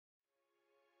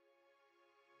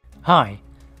Hi,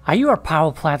 are you a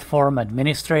Power Platform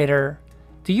administrator?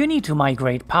 Do you need to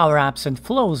migrate Power Apps and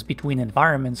flows between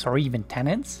environments or even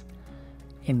tenants?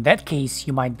 In that case,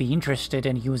 you might be interested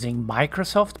in using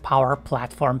Microsoft Power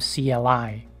Platform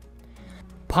CLI.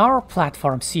 Power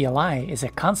Platform CLI is a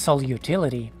console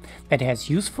utility that has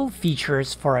useful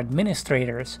features for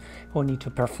administrators who need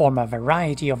to perform a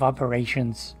variety of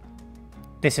operations.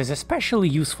 This is especially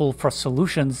useful for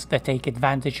solutions that take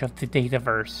advantage of the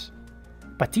Dataverse.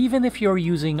 But even if you're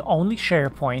using only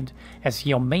SharePoint as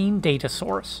your main data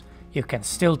source, you can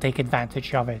still take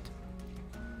advantage of it.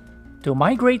 To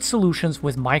migrate solutions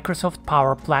with Microsoft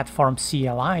Power Platform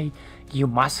CLI, you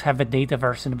must have a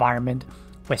Dataverse environment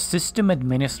with System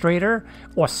Administrator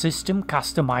or System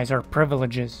Customizer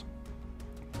privileges.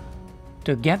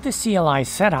 To get the CLI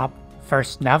set up,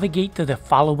 first navigate to the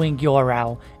following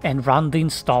URL and run the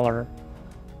installer.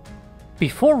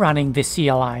 Before running the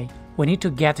CLI, we need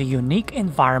to get a unique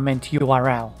environment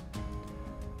URL.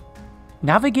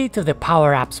 Navigate to the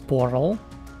Power Apps portal,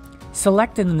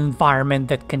 select an environment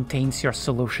that contains your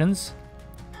solutions,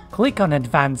 click on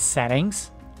Advanced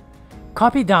Settings,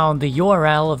 copy down the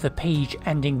URL of the page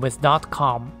ending with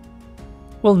 .com.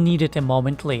 We'll need it a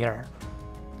moment later.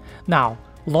 Now,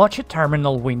 launch a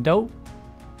terminal window.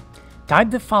 Type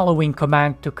the following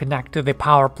command to connect to the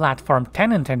Power Platform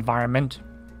tenant environment.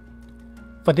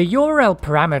 For the URL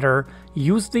parameter,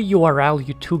 use the URL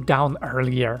you took down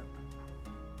earlier.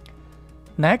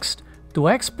 Next, to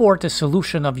export a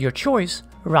solution of your choice,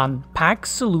 run pack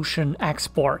solution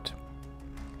export.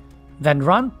 Then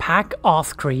run pack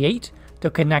auth create to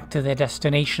connect to the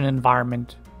destination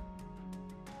environment.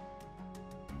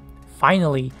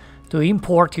 Finally, to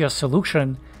import your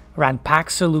solution, run pack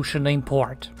solution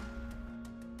import.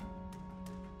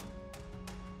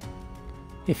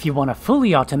 If you want to fully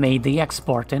automate the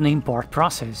export and import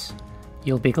process,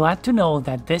 you'll be glad to know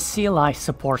that this CLI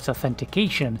supports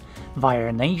authentication via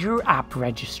an Azure app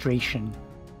registration.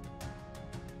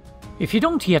 If you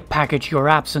don't yet package your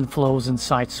apps and flows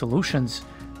inside solutions,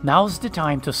 now's the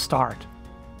time to start.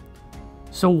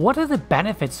 So what are the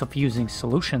benefits of using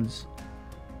solutions?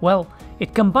 Well,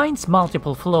 it combines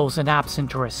multiple flows and apps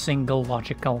into a single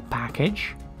logical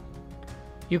package.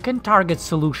 You can target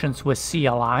solutions with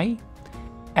CLI,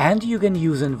 and you can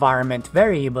use environment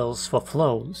variables for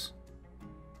flows.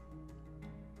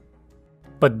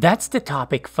 But that's the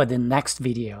topic for the next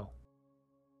video.